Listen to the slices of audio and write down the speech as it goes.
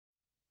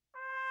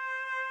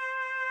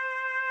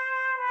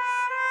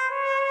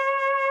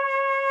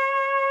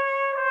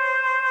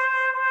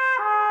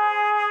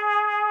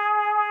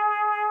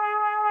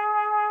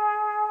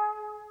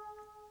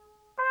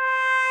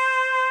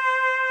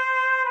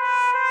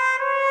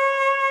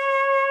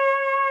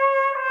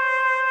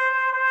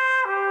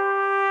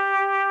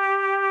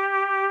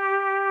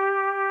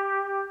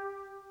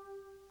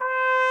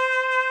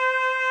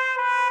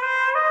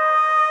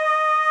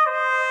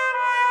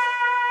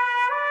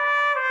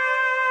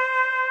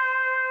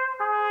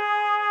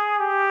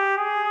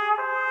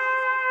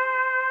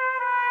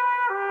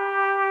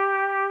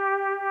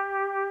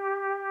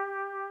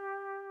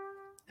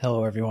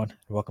everyone,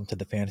 and welcome to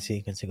the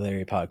Fantasy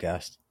Consigliere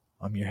Podcast.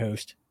 I'm your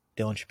host,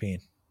 Dylan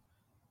Chapin.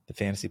 The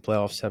fantasy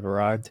playoffs have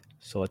arrived,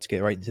 so let's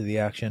get right into the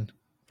action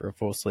for a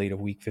full slate of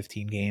Week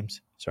 15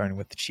 games, starting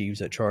with the Chiefs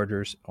at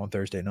Chargers on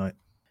Thursday night.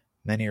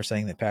 Many are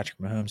saying that Patrick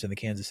Mahomes and the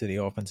Kansas City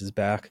offense is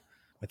back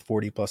with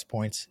 40-plus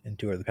points in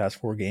 2 of the past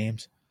 4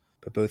 games,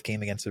 but both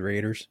came against the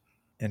Raiders.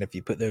 And if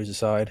you put those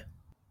aside,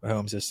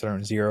 Mahomes has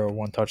thrown 0 or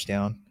 1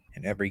 touchdown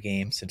in every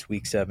game since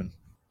Week 7,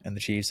 and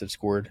the Chiefs have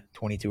scored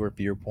 22 or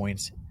fewer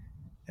points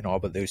in all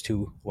but those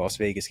 2 Las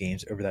Vegas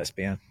games over that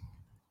span.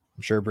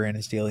 I'm sure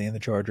Brandon Staley and the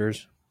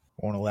Chargers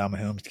won't allow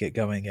Mahomes to get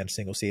going against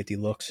single safety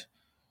looks.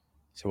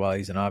 So while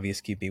he's an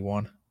obvious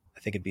QB1, I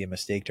think it'd be a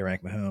mistake to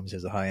rank Mahomes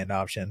as a high-end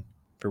option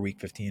for Week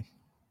 15. In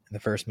the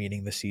first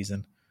meeting this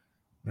season,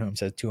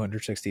 Mahomes had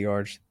 260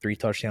 yards, 3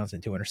 touchdowns,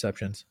 and 2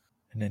 interceptions.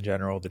 And in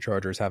general, the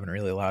Chargers haven't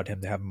really allowed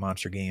him to have a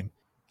monster game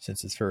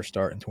since his first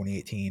start in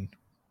 2018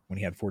 when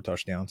he had 4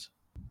 touchdowns.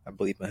 I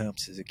believe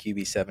Mahomes is a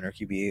QB7 or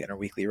QB8 in our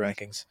weekly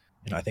rankings,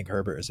 and I think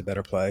Herbert is a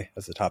better play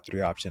as the top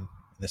 3 option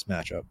in this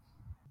matchup.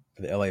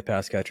 For the LA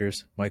pass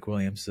catchers, Mike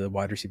Williams is a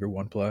wide receiver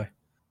 1 play.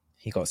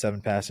 He caught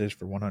 7 passes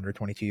for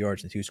 122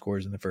 yards and 2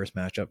 scores in the first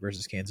matchup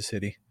versus Kansas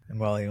City. And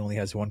while he only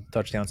has 1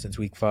 touchdown since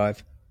Week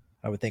 5,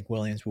 I would think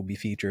Williams will be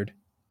featured,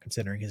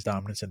 considering his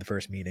dominance in the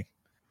first meeting.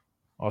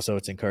 Also,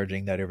 it's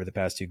encouraging that over the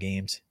past 2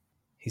 games,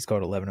 he's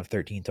caught 11 of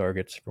 13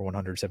 targets for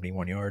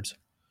 171 yards.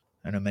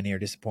 I know many are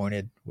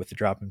disappointed with the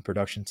drop in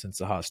production since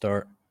the hot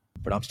start,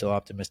 but I'm still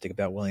optimistic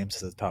about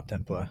Williams as a top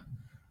 10 play.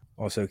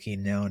 Also,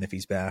 Keenan Allen, if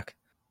he's back,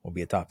 will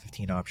be a top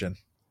 15 option,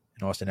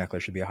 and Austin Eckler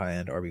should be a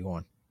high-end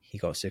RB1. He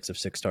got 6 of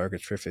 6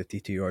 targets for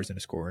 52 yards and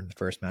a score in the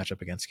first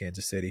matchup against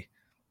Kansas City,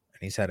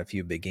 and he's had a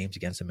few big games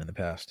against him in the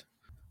past.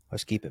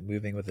 Let's keep it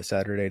moving with the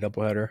Saturday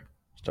doubleheader,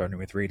 starting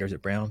with Raiders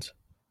at Browns.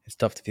 It's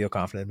tough to feel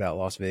confident about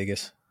Las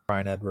Vegas.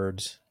 Bryan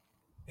Edwards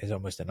is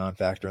almost a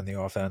non-factor in the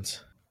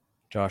offense.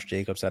 Josh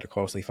Jacobs had a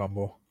costly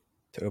fumble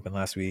to open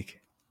last week.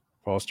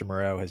 Foster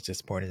Moreau has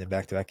disappointed in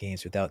back-to-back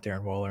games without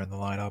Darren Waller in the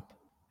lineup.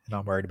 And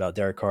I'm worried about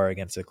Derek Carr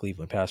against the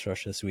Cleveland pass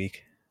rush this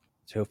week.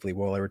 So hopefully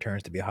Waller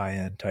returns to be a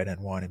high-end tight end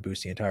 1 and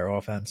boost the entire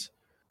offense.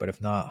 But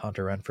if not,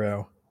 Hunter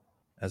Renfrow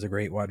as a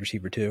great wide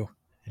receiver 2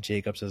 and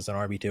Jacobs as an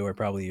RB2 are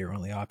probably your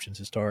only options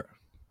to start.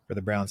 For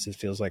the Browns, this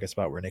feels like a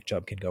spot where Nick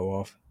Chubb can go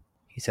off.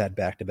 He's had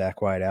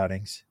back-to-back wide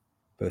outings,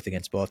 both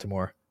against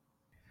Baltimore.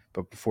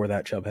 But before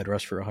that, Chubb had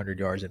rushed for 100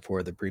 yards in 4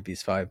 of the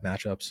previous 5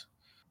 matchups.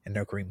 And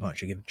no Kareem Hunt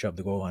should give Chubb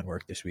the goal line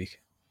work this week.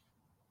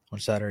 On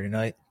Saturday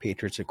night,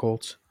 Patriots at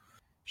Colts.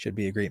 Should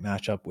be a great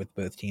matchup with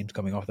both teams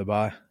coming off the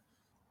bye.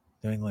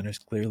 New England has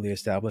clearly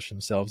established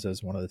themselves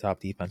as one of the top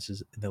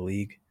defenses in the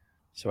league,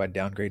 so I'd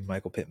downgrade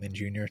Michael Pittman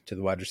Jr. to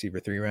the wide receiver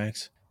 3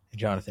 ranks, and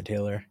Jonathan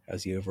Taylor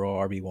as the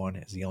overall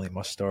RB1 is the only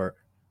must-start.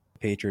 The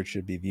Patriots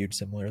should be viewed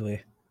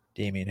similarly.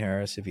 Damian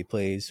Harris, if he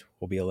plays,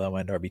 will be a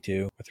low-end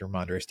RB2, with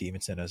Ramondre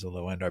Stevenson as a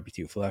low-end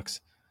RB2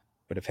 flex.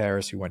 But if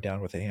Harris, who went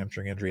down with a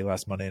hamstring injury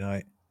last Monday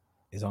night,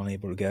 is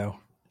unable to go,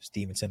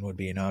 Stevenson would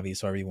be an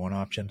obvious RB1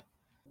 option,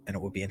 and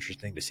it would be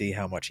interesting to see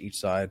how much each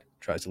side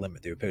tries to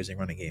limit the opposing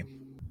running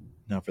game.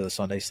 Now for the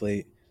Sunday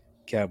slate,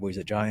 Cowboys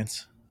at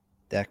Giants.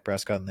 Dak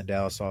Prescott in the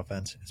Dallas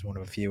offense is one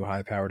of a few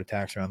high-powered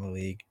attacks around the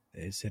league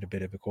that has hit a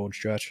bit of a cold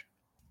stretch,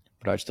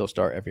 but I'd still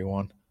start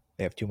everyone.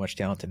 They have too much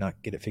talent to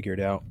not get it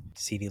figured out.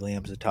 CeeDee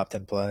Lamb is a top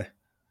 10 play.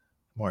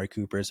 Amari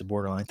Cooper is a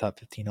borderline top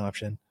 15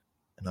 option,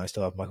 and I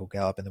still have Michael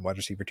Gallup in the wide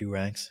receiver 2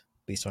 ranks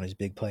based on his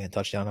big play and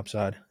touchdown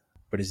upside.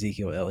 But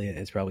Ezekiel Elliott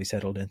has probably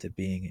settled into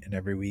being an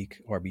every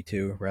week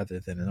RB2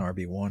 rather than an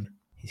RB1.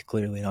 He's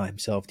clearly not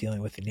himself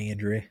dealing with a knee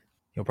injury.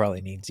 You'll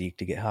probably need Zeke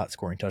to get hot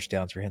scoring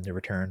touchdowns for him to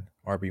return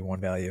RB1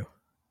 value.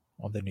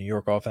 On the New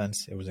York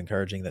offense, it was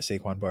encouraging that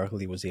Saquon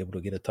Barkley was able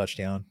to get a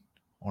touchdown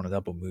on a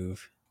double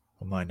move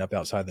when lined up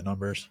outside the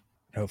numbers.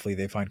 And hopefully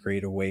they find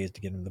creative ways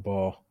to get him the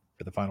ball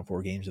for the final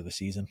 4 games of the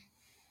season.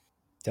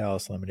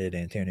 Dallas limited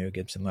Antonio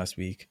Gibson last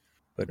week,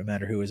 but no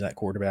matter who is at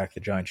quarterback, the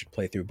Giants should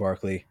play through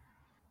Barkley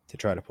to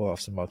try to pull off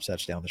some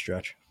upsets down the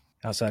stretch.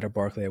 Outside of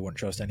Barkley, I wouldn't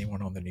trust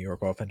anyone on the New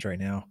York offense right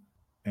now.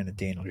 And if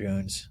Daniel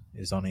Jones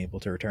is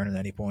unable to return at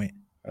any point,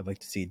 I'd like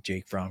to see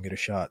Jake Fromm get a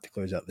shot to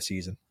close out the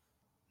season.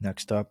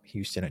 Next up,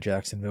 Houston at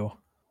Jacksonville.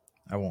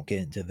 I won't get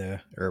into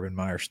the Urban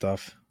Meyer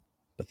stuff,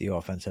 but the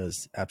offense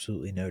has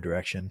absolutely no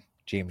direction.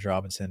 James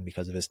Robinson,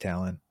 because of his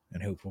talent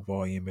and hopeful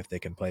volume if they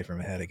can play from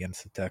ahead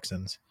against the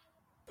Texans,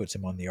 puts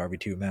him on the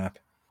RB2 map.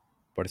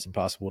 But it's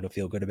impossible to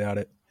feel good about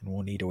it, and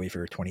we'll need to wait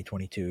for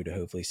 2022 to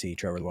hopefully see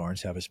Trevor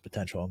Lawrence have his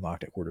potential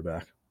unlocked at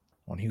quarterback.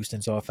 On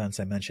Houston's offense,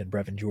 I mentioned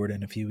Brevin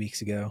Jordan a few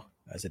weeks ago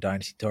as a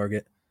dynasty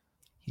target.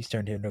 He's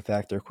turned into a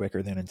factor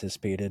quicker than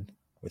anticipated,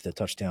 with a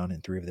touchdown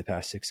in 3 of the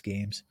past 6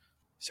 games.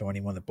 So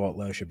anyone that bought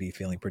low should be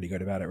feeling pretty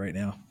good about it right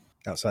now.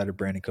 Outside of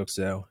Brandon Cooks,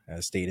 though,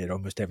 as stated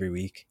almost every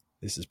week,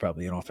 this is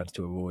probably an offense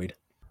to avoid.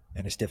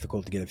 And it's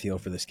difficult to get a feel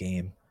for this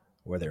game,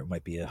 whether it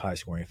might be a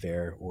high-scoring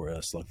affair or a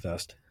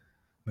slugfest.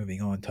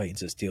 Moving on,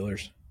 Titans at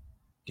Steelers.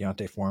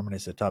 Deontay Foreman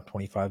is a top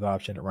 25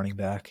 option at running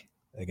back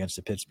against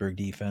the Pittsburgh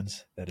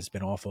defense that has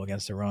been awful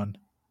against the run,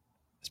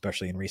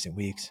 especially in recent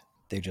weeks.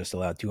 They just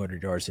allowed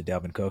 200 yards to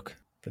Dalvin Cook.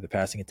 For the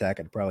passing attack,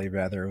 I'd probably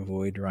rather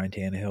avoid Ryan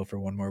Tannehill for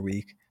one more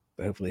week,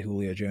 but hopefully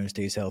Julio Jones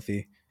stays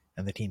healthy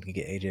and the team can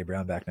get A.J.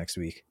 Brown back next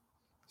week,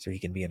 so he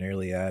can be an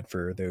early add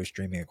for those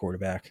streaming a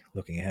quarterback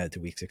looking ahead to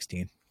Week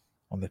 16.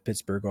 On the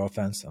Pittsburgh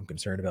offense, I'm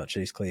concerned about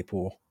Chase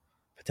Claypool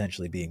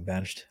potentially being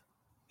benched.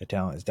 The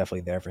talent is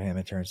definitely there for him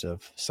in terms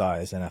of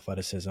size and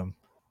athleticism,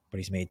 but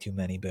he's made too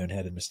many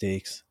boneheaded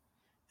mistakes.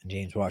 And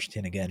James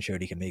Washington again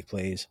showed he can make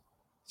plays,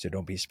 so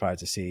don't be surprised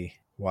to see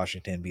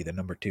Washington be the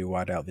number 2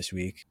 wideout this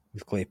week,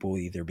 with Claypool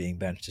either being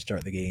benched to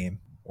start the game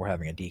or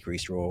having a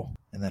decreased role.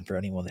 And then for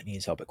anyone that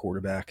needs help at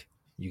quarterback,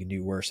 you can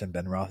do worse than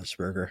Ben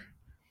Roethlisberger.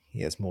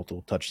 He has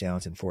multiple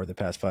touchdowns in 4 of the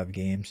past 5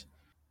 games,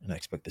 and I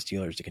expect the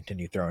Steelers to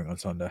continue throwing on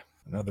Sunday.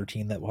 Another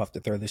team that will have to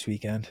throw this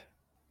weekend,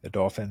 the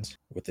Dolphins.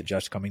 With the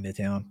Jets coming to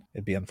town,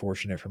 it'd be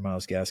unfortunate for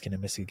Myles Gaskin to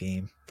miss a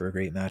game for a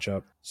great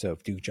matchup. So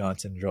if Duke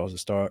Johnson draws a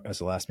start as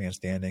the last man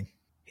standing,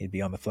 he'd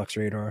be on the flex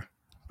radar.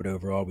 But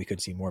overall, we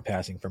could see more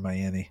passing from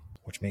Miami,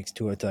 which makes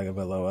Tua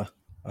Tagovailoa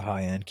a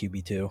high-end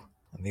QB2.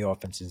 And the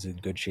offense is in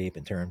good shape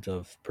in terms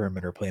of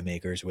perimeter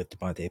playmakers with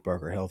Devontae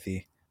Parker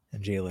healthy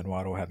and Jalen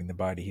Waddle having the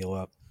bye to heal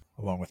up,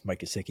 along with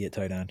Mike Gesicki at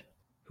tight end,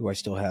 who I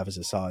still have as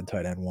a solid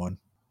tight end 1,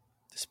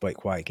 despite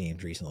quiet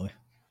games recently.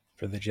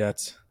 For the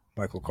Jets,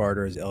 Michael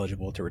Carter is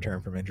eligible to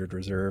return from injured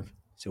reserve,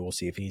 so we'll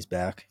see if he's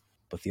back.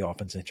 But the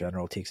offense in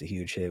general takes a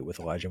huge hit with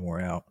Elijah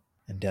Moore out,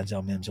 and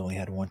Denzel Mims only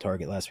had 1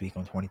 target last week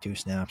on 22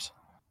 snaps,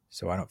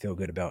 so I don't feel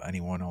good about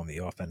anyone on the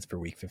offense for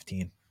Week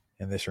 15.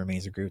 And this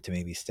remains a group to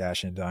maybe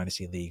stash in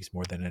dynasty leagues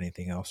more than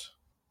anything else.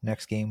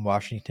 Next game,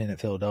 Washington at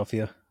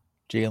Philadelphia.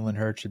 Jalen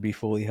Hurts should be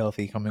fully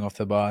healthy coming off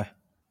the bye.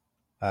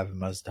 I have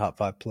him as a top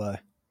 5 play,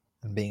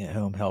 and being at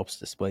home helps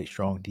despite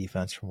strong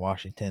defense from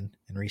Washington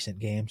in recent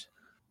games.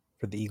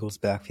 For the Eagles'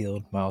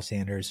 backfield, Miles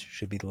Sanders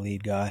should be the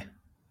lead guy,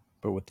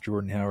 but with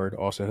Jordan Howard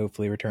also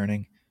hopefully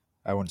returning,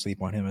 I wouldn't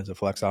sleep on him as a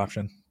flex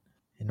option.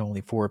 In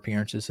only 4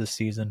 appearances this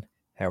season,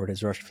 Howard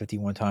has rushed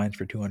 51 times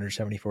for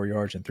 274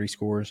 yards and 3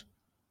 scores,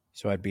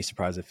 so I'd be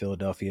surprised if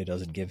Philadelphia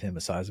doesn't give him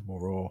a sizable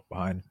role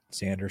behind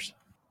Sanders.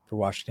 For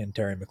Washington,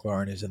 Terry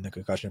McLaurin is in the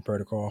concussion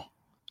protocol.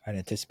 I'd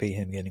anticipate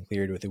him getting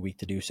cleared with a week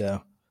to do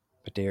so,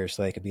 but Darius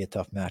Slay could be a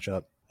tough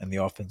matchup, and the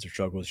offensive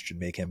struggles should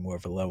make him more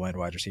of a low-end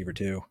wide receiver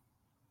 2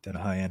 than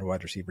a high-end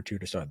wide receiver 2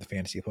 to start the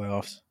fantasy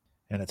playoffs.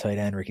 And at tight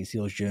end, Ricky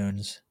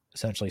Seals-Jones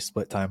essentially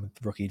split time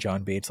with rookie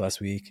John Bates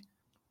last week,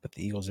 but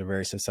the Eagles are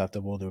very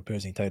susceptible to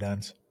opposing tight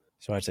ends,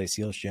 so I'd say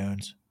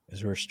Seals-Jones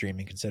is worth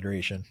streaming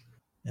consideration,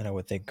 and I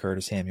would think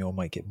Curtis Samuel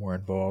might get more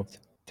involved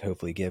to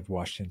hopefully give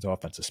Washington's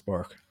offense a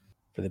spark.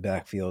 For the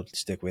backfield,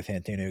 stick with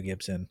Antonio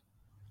Gibson.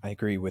 I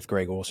agree with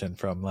Greg Olsen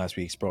from last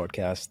week's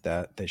broadcast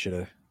that they should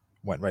have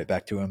went right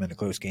back to him in a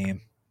close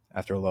game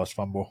after a lost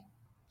fumble.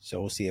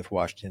 So we'll see if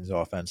Washington's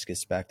offense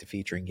gets back to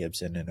featuring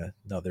Gibson in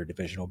another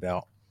divisional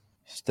bout.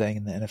 Staying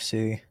in the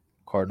NFC,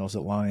 Cardinals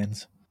at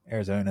Lions.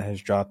 Arizona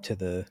has dropped to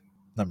the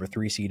number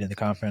 3 seed in the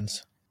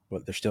conference,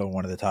 but they're still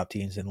one of the top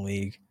teams in the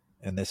league,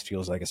 and this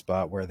feels like a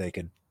spot where they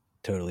could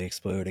totally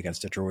explode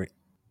against Detroit.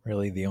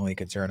 Really, the only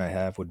concern I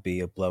have would be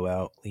a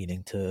blowout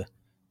leading to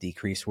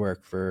decreased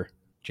work for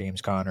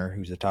James Conner,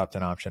 who's a top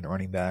 10 option at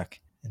running back,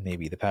 and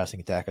maybe the passing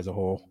attack as a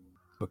whole.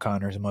 But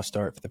Conner's a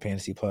must-start for the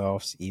fantasy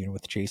playoffs, even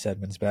with Chase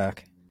Edmonds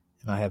back.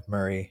 And I have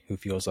Murray, who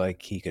feels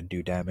like he could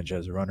do damage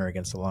as a runner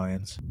against the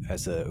Lions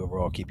as the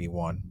overall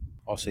QB1.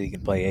 Also, you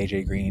can play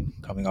A.J. Green,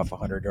 coming off a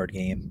 100-yard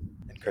game,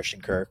 and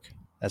Christian Kirk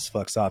as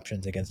flex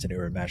options against an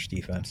overmatched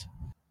defense.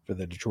 For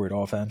the Detroit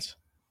offense,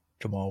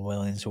 Jamal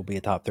Williams will be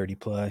a top 30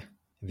 play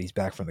if he's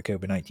back from the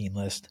COVID-19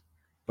 list.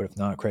 But if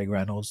not, Craig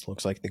Reynolds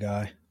looks like the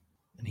guy,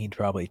 and he'd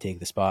probably take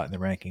the spot in the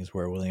rankings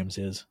where Williams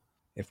is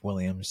if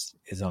Williams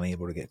is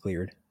unable to get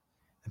cleared.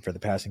 And for the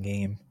passing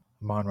game,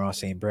 Amon-Ra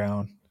St.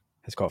 Brown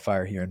has caught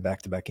fire here in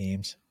back-to-back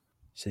games,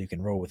 so you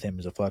can roll with him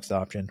as a flex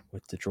option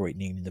with Detroit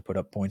needing to put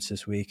up points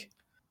this week.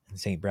 And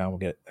St. Brown will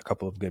get a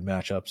couple of good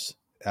matchups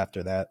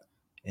after that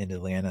in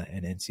Atlanta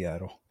and in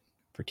Seattle.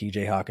 For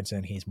TJ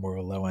Hawkinson, he's more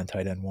of a low-end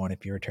tight end 1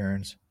 if he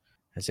returns,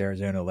 as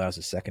Arizona allows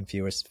the second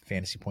fewest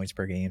fantasy points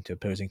per game to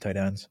opposing tight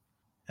ends,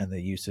 and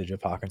the usage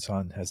of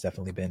Hawkinson has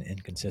definitely been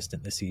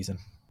inconsistent this season.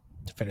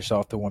 To finish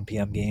off the 1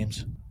 p.m.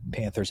 games,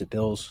 Panthers at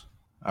Bills.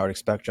 I would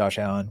expect Josh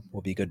Allen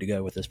will be good to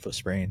go with his foot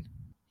sprain.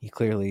 He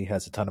clearly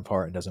has a ton of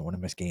heart and doesn't want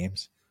to miss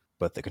games,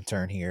 but the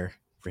concern here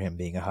for him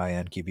being a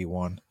high-end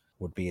QB1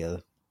 would be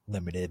a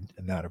limited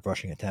amount of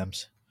rushing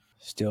attempts.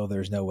 Still,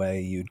 there's no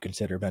way you'd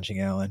consider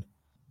benching Allen,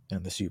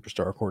 and the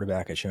superstar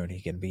quarterback has shown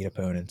he can beat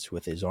opponents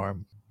with his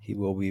arm. He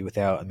will be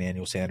without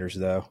Emmanuel Sanders,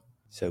 though,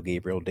 so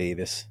Gabriel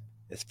Davis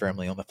is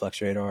firmly on the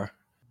flex radar,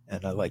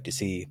 and I'd like to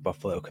see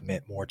Buffalo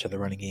commit more to the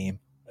running game,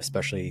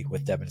 especially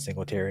with Devin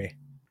Singletary.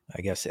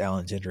 I guess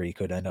Allen's injury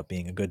could end up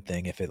being a good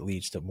thing if it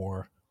leads to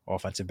more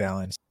offensive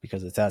balance,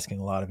 because it's asking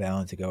a lot of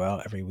Allen to go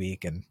out every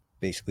week and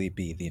basically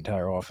be the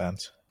entire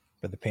offense.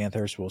 For the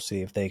Panthers, we'll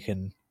see if they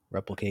can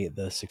replicate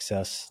the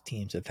success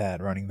teams have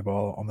had running the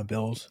ball on the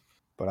Bills,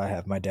 but I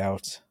have my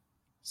doubts.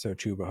 So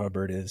Chuba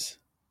Hubbard is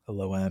a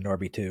low-end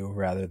RB2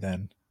 rather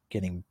than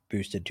getting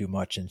boosted too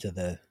much into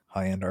the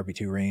high-end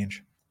RB2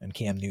 range. And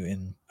Cam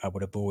Newton, I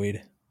would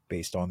avoid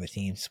based on the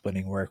team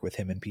splitting work with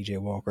him and PJ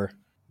Walker.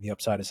 The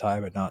upside is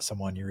high, but not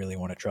someone you really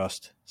want to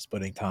trust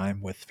splitting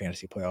time with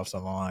fantasy playoffs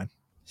on the line.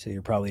 So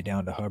you're probably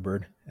down to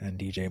Hubbard and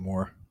DJ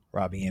Moore.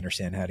 Robbie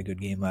Anderson had a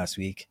good game last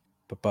week,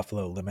 but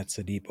Buffalo limits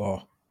the deep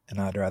ball, and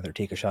I'd rather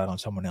take a shot on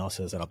someone else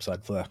as an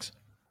upside flex.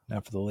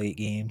 Now for the late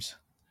games,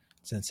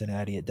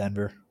 Cincinnati at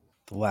Denver.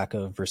 The lack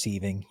of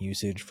receiving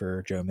usage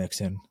for Joe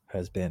Mixon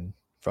has been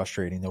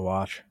frustrating to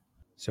watch.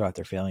 So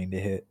after failing to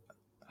hit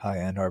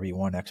high-end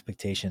RB1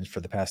 expectations for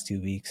the past 2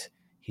 weeks,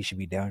 he should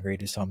be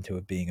downgraded some to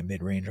it being a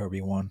mid-range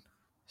RB1.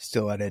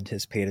 Still, I'd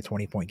anticipate a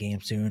 20-point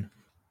game soon,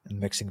 and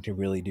Mixon could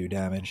really do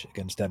damage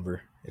against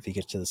Denver if he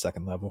gets to the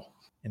second level.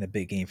 In a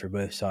big game for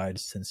both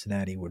sides,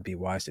 Cincinnati would be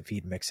wise to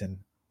feed Mixon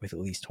with at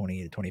least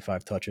 20 to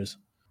 25 touches.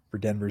 For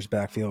Denver's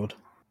backfield,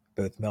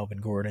 both Melvin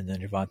Gordon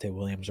and Javonte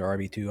Williams are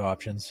RB2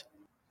 options.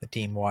 The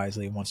team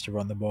wisely wants to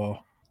run the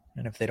ball,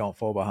 and if they don't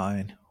fall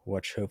behind,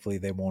 which hopefully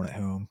they won't at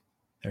home,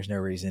 there's no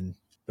reason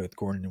both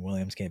Gordon and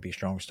Williams can't be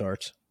strong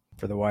starts.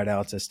 For the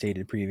wideouts, as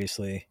stated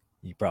previously,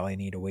 you probably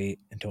need to wait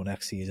until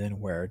next season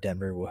where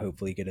Denver will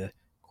hopefully get a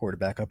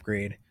quarterback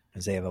upgrade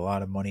as they have a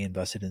lot of money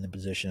invested in the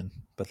position,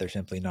 but there's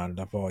simply not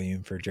enough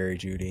volume for Jerry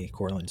Jeudy,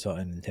 Cortland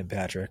Sutton, and Tim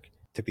Patrick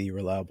to be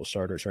reliable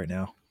starters right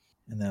now.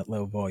 And that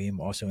low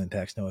volume also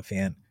impacts Noah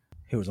Fant,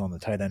 who was on the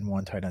tight end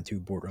 1, tight end 2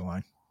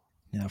 borderline.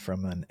 Now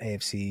from an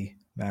AFC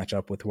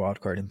matchup with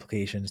wildcard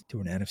implications to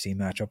an NFC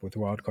matchup with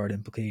wildcard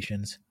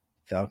implications,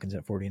 Falcons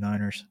at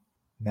 49ers.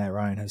 Matt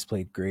Ryan has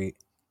played great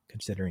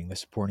considering the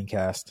supporting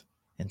cast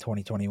in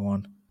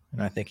 2021,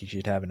 and I think he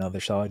should have another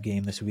solid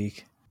game this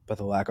week. But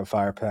the lack of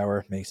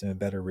firepower makes him a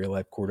better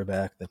real-life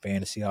quarterback than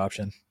fantasy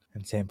option,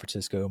 and San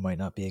Francisco might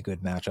not be a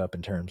good matchup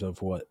in terms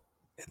of what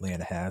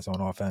Atlanta has on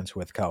offense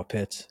with Kyle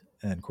Pitts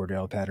and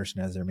Cordell Patterson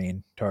as their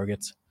main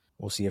targets.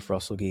 We'll see if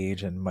Russell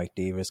Gage and Mike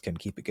Davis can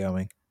keep it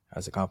going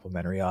as the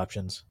complementary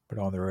options, but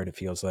on the road it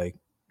feels like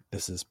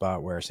this is a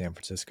spot where San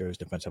Francisco's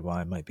defensive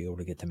line might be able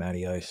to get to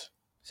Matty Ice.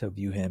 So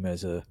view him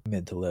as a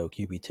mid to low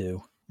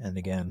QB2. And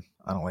again,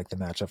 I don't like the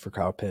matchup for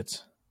Kyle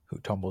Pitts, who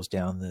tumbles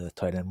down the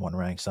tight end 1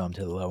 rank some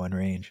to the low end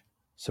range.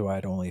 So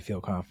I'd only feel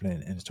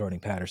confident in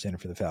starting Patterson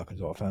for the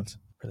Falcons offense.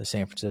 For the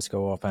San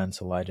Francisco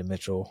offense, Elijah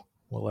Mitchell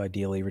will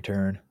ideally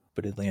return,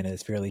 but Atlanta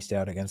is fairly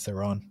stout against the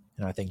run.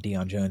 And I think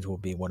Deion Jones will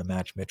be able to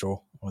match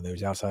Mitchell on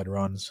those outside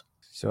runs.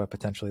 So at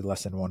potentially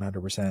less than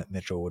 100%,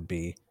 Mitchell would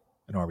be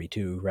an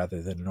RB2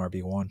 rather than an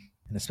RB1.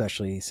 And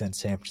especially since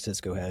San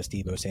Francisco has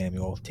Deebo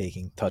Samuel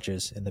taking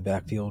touches in the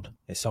backfield,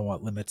 it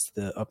somewhat limits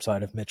the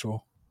upside of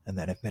Mitchell. And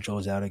then if Mitchell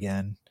is out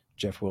again,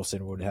 Jeff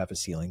Wilson would have a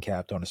ceiling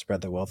capped on a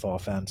spread the wealth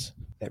offense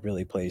that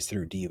really plays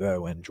through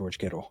Deebo and George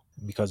Kittle.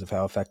 And because of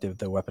how effective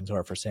the weapons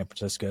are for San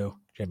Francisco,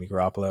 Jimmy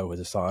Garoppolo is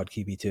a solid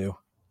QB2,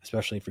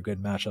 especially for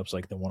good matchups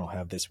like the one I'll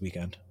have this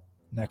weekend.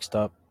 Next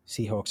up,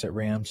 Seahawks at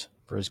Rams.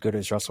 For as good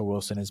as Russell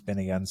Wilson has been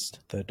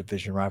against the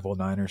division rival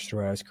Niners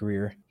throughout his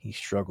career, he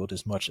struggled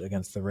as much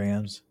against the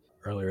Rams.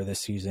 Earlier this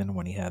season,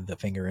 when he had the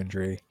finger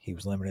injury, he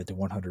was limited to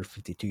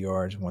 152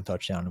 yards, 1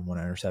 touchdown, and 1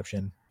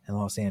 interception. And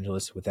Los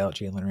Angeles, without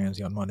Jalen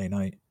Ramsey on Monday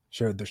night,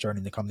 showed they're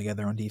starting to come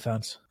together on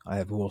defense. I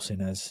have Wilson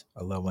as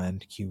a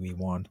low-end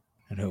QB1,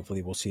 and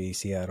hopefully we'll see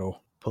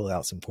Seattle pull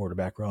out some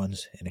quarterback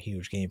runs in a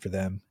huge game for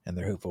them and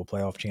their hopeful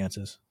playoff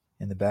chances.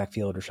 In the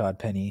backfield, Rashad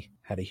Penny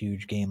had a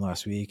huge game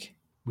last week.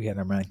 We had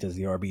him ranked as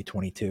the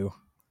RB22.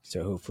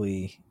 So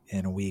hopefully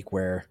in a week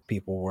where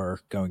people were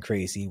going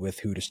crazy with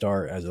who to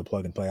start as a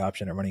plug-and-play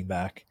option at running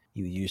back,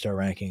 you used our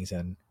rankings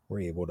and were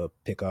able to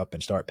pick up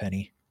and start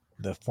Penny.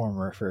 The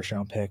former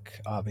first-round pick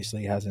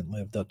obviously hasn't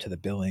lived up to the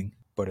billing,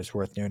 but it's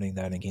worth noting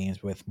that in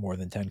games with more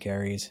than 10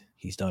 carries,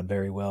 he's done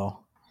very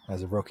well.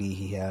 As a rookie,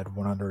 he had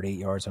 108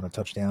 yards on a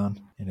touchdown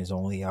in his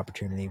only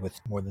opportunity with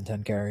more than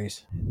 10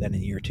 carries. Then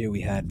in year 2,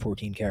 he had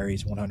 14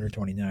 carries,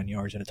 129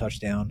 yards and a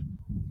touchdown,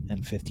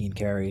 and 15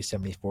 carries,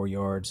 74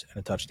 yards and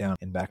a touchdown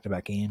in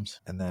back-to-back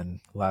games. And then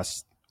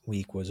last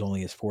week was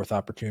only his 4th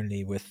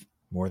opportunity with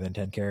more than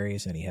 10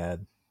 carries, and he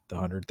had the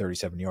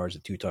 137 yards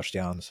and 2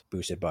 touchdowns,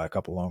 boosted by a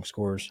couple long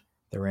scores.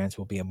 The Rams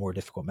will be a more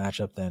difficult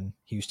matchup than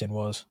Houston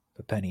was,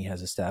 but Penny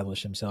has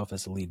established himself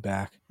as the lead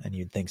back, and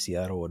you'd think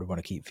Seattle would want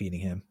to keep feeding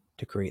him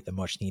to create the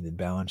much-needed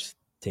balance,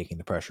 taking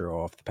the pressure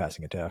off the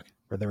passing attack.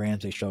 For the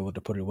Rams, they struggled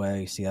to put it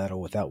away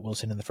Seattle without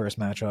Wilson in the first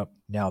matchup.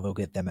 Now they'll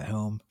get them at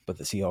home, but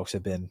the Seahawks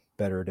have been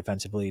better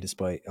defensively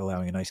despite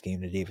allowing a nice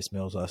game to Davis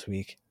Mills last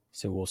week.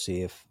 So we'll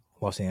see if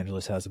Los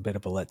Angeles has a bit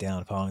of a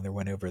letdown following their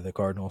win over the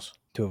Cardinals.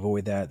 To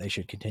avoid that, they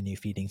should continue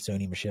feeding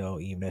Sony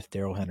Michel even if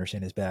Darrell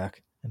Henderson is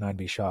back. And I'd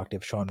be shocked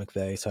if Sean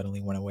McVay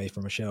suddenly went away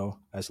from Michel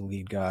as the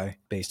lead guy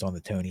based on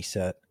the tone he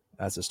set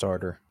as a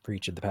starter for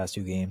each of the past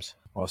 2 games.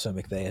 Also,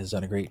 McVay has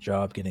done a great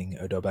job getting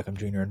Odell Beckham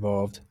Jr.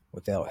 involved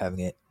without having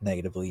it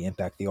negatively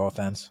impact the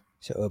offense.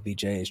 So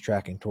OBJ is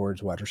tracking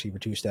towards wide receiver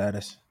 2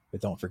 status,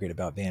 but don't forget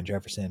about Van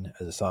Jefferson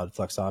as a solid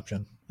flex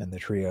option, and the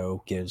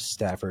trio gives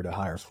Stafford a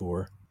higher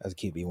floor as a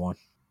QB1.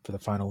 For the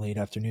final late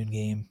afternoon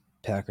game,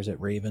 Packers at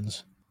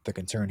Ravens. The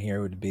concern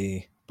here would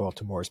be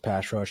Baltimore's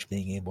pass rush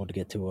being able to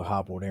get to a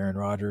hobbled Aaron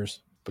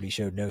Rodgers. but he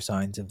showed no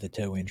signs of the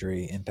toe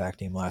injury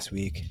impacting him last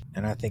week,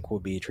 and I think will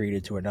be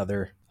treated to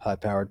another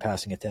high-powered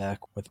passing attack,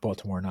 with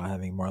Baltimore not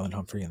having Marlon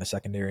Humphrey in the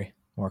secondary.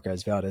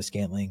 Marquez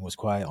Valdez-Scantling was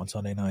quiet on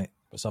Sunday night,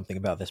 but something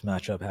about this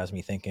matchup has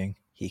me thinking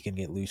he can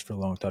get loose for a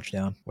long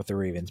touchdown, with the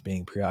Ravens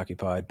being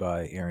preoccupied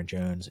by Aaron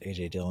Jones,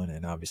 A.J. Dillon,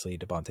 and obviously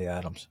Devontae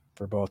Adams.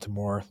 For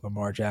Baltimore,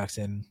 Lamar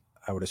Jackson,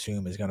 I would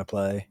assume, is going to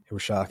play. It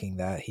was shocking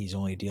that he's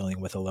only dealing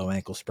with a low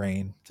ankle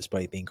sprain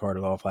despite being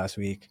carted off last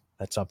week.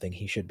 That's something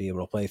he should be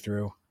able to play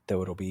through,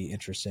 though it'll be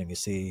interesting to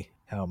see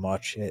how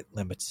much it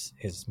limits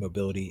his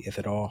mobility, if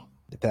at all.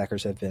 The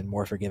Packers have been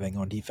more forgiving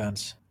on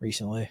defense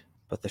recently,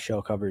 but the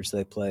shell coverage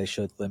they play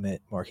should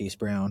limit Marquise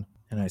Brown,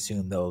 and I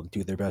assume they'll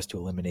do their best to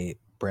eliminate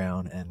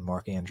Brown and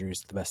Mark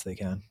Andrews the best they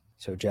can.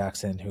 So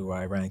Jackson, who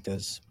I ranked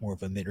as more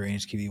of a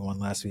mid-range QB1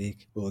 last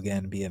week, will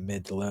again be a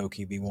mid to low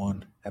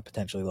QB1 at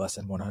potentially less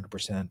than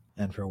 100%,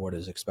 and for what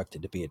is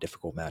expected to be a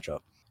difficult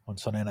matchup. On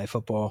Sunday Night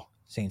Football,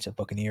 Saints at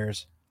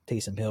Buccaneers.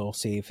 Taysom Hill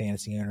saved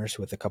fantasy owners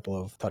with a couple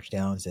of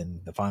touchdowns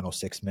in the final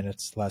 6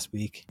 minutes last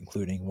week,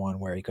 including one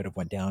where he could have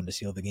went down to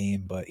seal the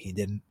game, but he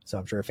didn't. So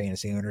I'm sure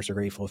fantasy owners are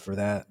grateful for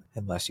that.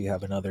 Unless you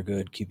have another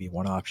good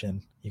QB1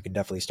 option, you can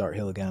definitely start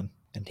Hill again.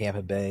 And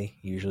Tampa Bay,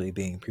 usually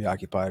being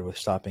preoccupied with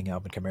stopping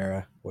Alvin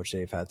Kamara, which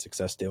they've had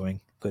success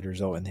doing, could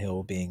result in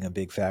Hill being a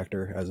big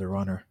factor as a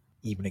runner,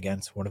 even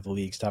against one of the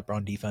league's top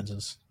run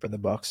defenses. For the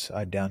Bucs,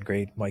 I'd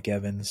downgrade Mike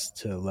Evans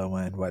to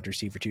low-end wide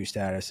receiver 2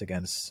 status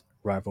against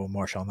rival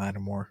Marshawn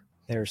Lattimore.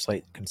 There's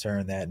slight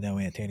concern that no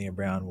Antonio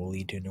Brown will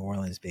lead to New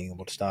Orleans being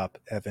able to stop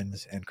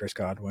Evans and Chris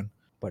Godwin,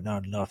 but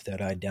not enough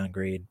that I'd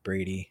downgrade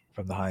Brady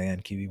from the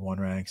high-end QB1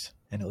 ranks,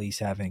 and at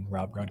least having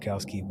Rob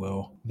Gronkowski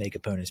will make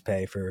opponents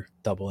pay for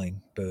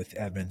doubling both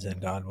Evans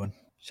and Godwin.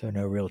 So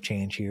no real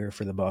change here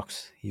for the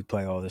Bucs. You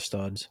play all the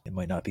studs. It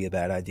might not be a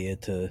bad idea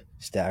to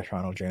stash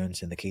Ronald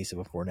Jones in the case of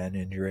a Fournette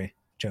injury.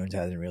 Jones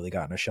hasn't really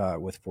gotten a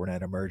shot with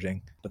Fournette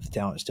emerging, but the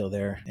talent is still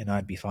there, and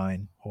I'd be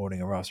fine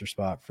holding a roster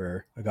spot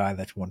for a guy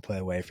that's one play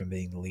away from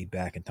being the lead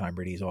back in Tom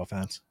Brady's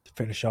offense. To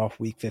finish off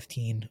Week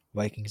 15,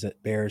 Vikings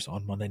at Bears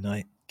on Monday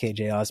night.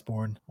 KJ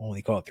Osborne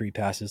only caught 3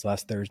 passes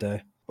last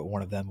Thursday, but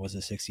one of them was a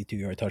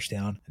 62-yard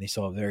touchdown, and he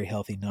saw a very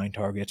healthy 9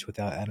 targets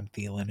without Adam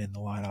Thielen in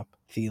the lineup.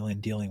 Thielen,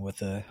 dealing with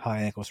a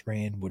high ankle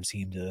sprain, would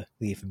seem to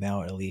leave him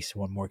out at least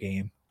one more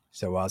game.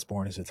 So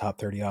Osborne is a top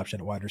 30 option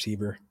at wide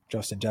receiver.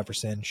 Justin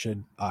Jefferson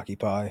should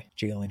occupy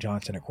Jalen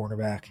Johnson at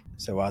cornerback,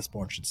 so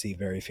Osborne should see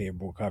very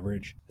favorable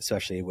coverage,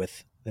 especially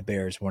with the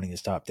Bears wanting to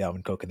stop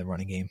Dalvin Cook in the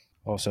running game.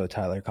 Also,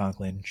 Tyler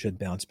Conklin should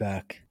bounce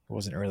back. It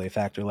wasn't really a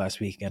factor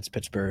last week against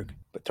Pittsburgh,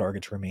 but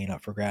targets remain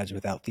up for grabs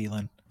without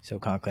Thielen, so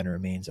Conklin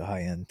remains a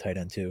high-end tight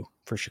end too.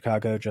 For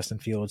Chicago, Justin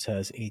Fields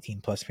has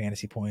 18-plus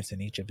fantasy points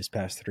in each of his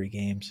past 3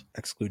 games,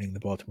 excluding the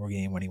Baltimore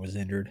game when he was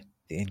injured.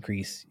 The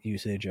increased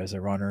usage as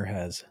a runner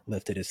has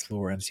lifted his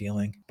floor and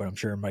ceiling, but I'm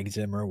sure Mike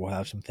Zimmer will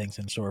have some things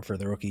in store for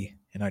the rookie,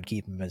 and I'd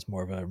keep him as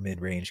more of a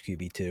mid-range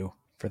QB2.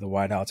 For the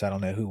wideouts, I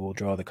don't know who will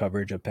draw the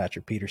coverage of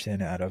Patrick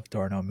Peterson out of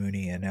Darnell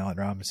Mooney and Allen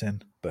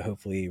Robinson, but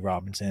hopefully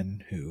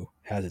Robinson, who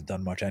hasn't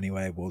done much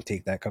anyway, will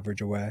take that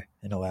coverage away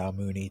and allow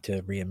Mooney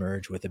to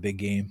reemerge with a big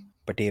game.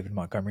 But David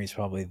Montgomery is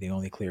probably the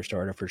only clear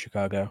starter for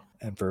Chicago,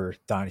 and for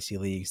dynasty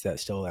leagues that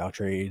still allow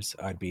trades,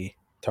 I'd be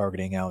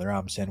targeting Allen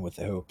Robinson with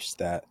the hopes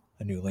that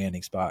a new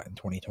landing spot in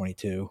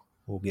 2022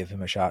 will give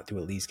him a shot to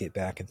at least get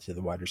back into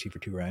the wide receiver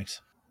 2 ranks.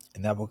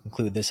 And that will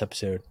conclude this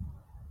episode.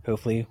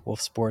 Hopefully,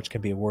 Wolf Sports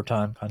can be a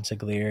wartime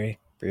consigliere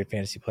for your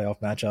fantasy playoff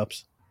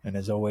matchups. And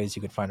as always,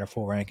 you can find our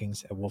full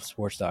rankings at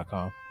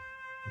wolfsports.com.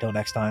 Until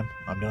next time,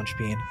 I'm Dylan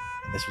Chapin,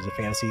 and this was a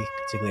Fantasy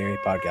Consigliere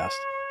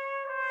Podcast.